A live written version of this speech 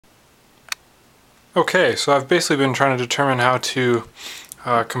Okay, so I've basically been trying to determine how to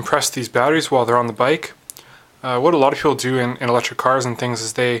compress these batteries while they're on the bike. What a lot of people do in electric cars and things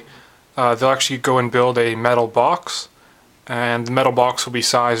is they'll actually go and build a metal box, and the metal box will be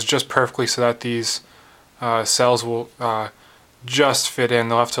sized just perfectly so that these cells will just fit in.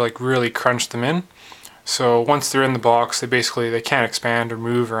 They'll have to like really crunch them in. So once they're in the box, they can't expand or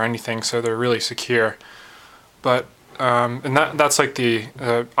move or anything, so they're really secure. But and that's like the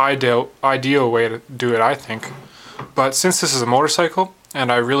ideal way to do it, I think. But since this is a motorcycle,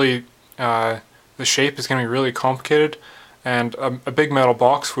 and the shape is going to be really complicated, and a big metal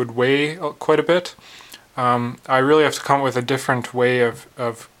box would weigh quite a bit, I really have to come up with a different way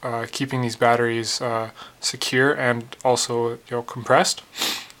of keeping these batteries secure and also compressed.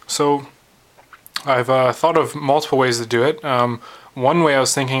 So I've thought of multiple ways to do it. One way I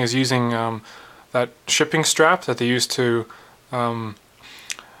was thinking is using that shipping strap that they use to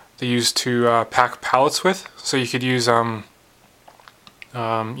pack pallets with. So you could use either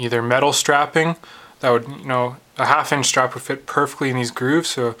metal strapping that would, a half-inch strap would fit perfectly in these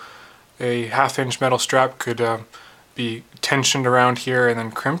grooves. So a half-inch metal strap could be tensioned around here and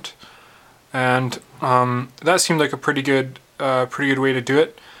then crimped, and that seemed like a pretty good way to do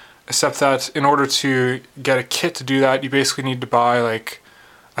it. Except that in order to get a kit to do that, you basically need to buy like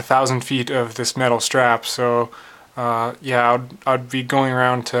 1,000 feet of this metal strap. So yeah, I'd be going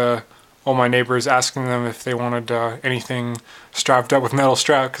around to all my neighbors asking them if they wanted anything strapped up with metal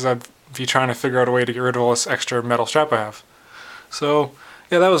strap, because I'd be trying to figure out a way to get rid of all this extra metal strap I have. So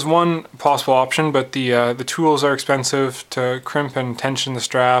yeah, that was one possible option, but the tools are expensive to crimp and tension the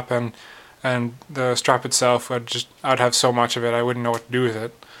strap, and the strap itself, I'd have so much of it I wouldn't know what to do with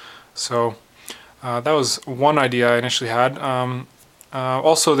it. So that was one idea I initially had.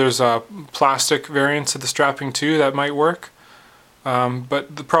 Also, there's plastic variants of the strapping too that might work,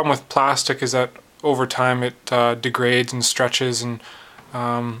 but the problem with plastic is that over time it degrades and stretches, and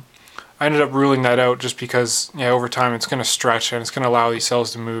I ended up ruling that out just because over time it's going to stretch and it's going to allow these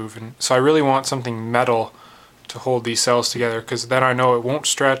cells to move, and so I really want something metal to hold these cells together, because then I know it won't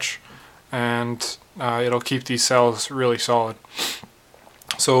stretch and it'll keep these cells really solid.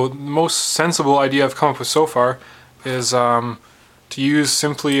 So the most sensible idea I've come up with so far is to use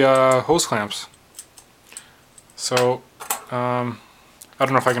simply hose clamps. So I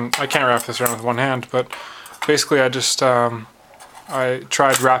don't know if I can't wrap this around with one hand, but basically I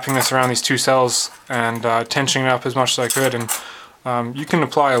tried wrapping this around these two cells and tensioning it up as much as I could, and you can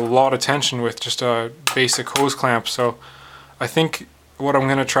apply a lot of tension with just a basic hose clamp. So I think what I'm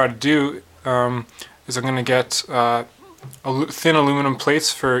going to try to do is I'm going to get thin aluminum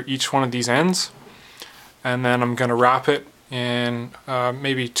plates for each one of these ends, and then I'm going to wrap it in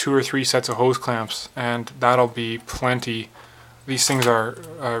maybe 2 or 3 sets of hose clamps, and that'll be plenty. These things are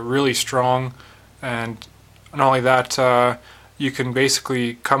really strong, and not only that, you can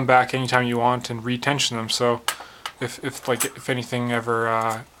basically come back anytime you want and retension them. So if anything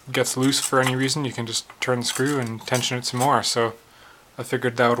ever gets loose for any reason, you can just turn the screw and tension it some more. So I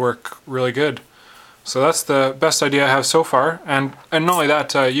figured that would work really good. So that's the best idea I have so far, and not only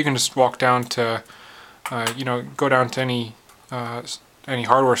that, you can just walk down to, go down to any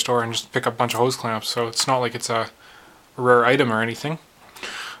hardware store and just pick up a bunch of hose clamps. So it's not like it's a rare item or anything.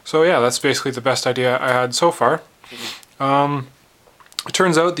 So yeah, that's basically the best idea I had so far. It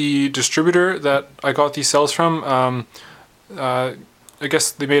turns out the distributor that I got these cells from, I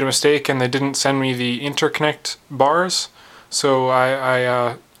guess they made a mistake and they didn't send me the interconnect bars. So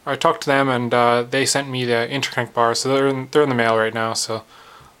I talked to them, and they sent me the interconnect bars, so they're in the mail right now, so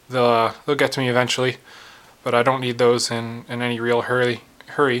they'll get to me eventually, but I don't need those in any real hurry.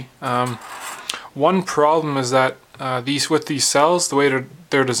 One problem is that with these cells, the way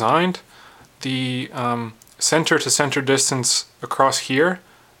they're designed, the center to center distance across here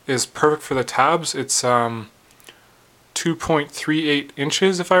is perfect for the tabs. It's 2.38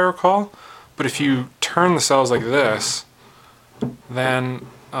 inches if I recall, but if you turn the cells like this, then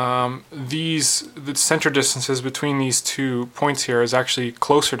the center distances between these 2 points here is actually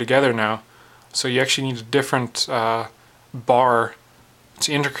closer together now, so you actually need a different bar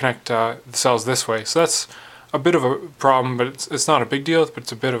to interconnect the cells this way. So that's a bit of a problem, but it's not a big deal, but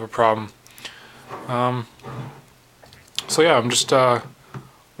it's a bit of a problem. So yeah, I'm just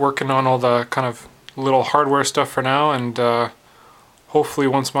working on all the kind of little hardware stuff for now, and hopefully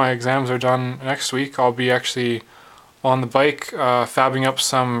once my exams are done next week, I'll be actually on the bike fabbing up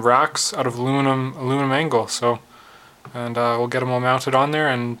some racks out of aluminum angle. So, and we'll get them all mounted on there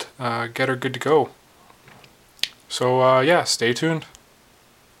and get her good to go. So yeah, stay tuned.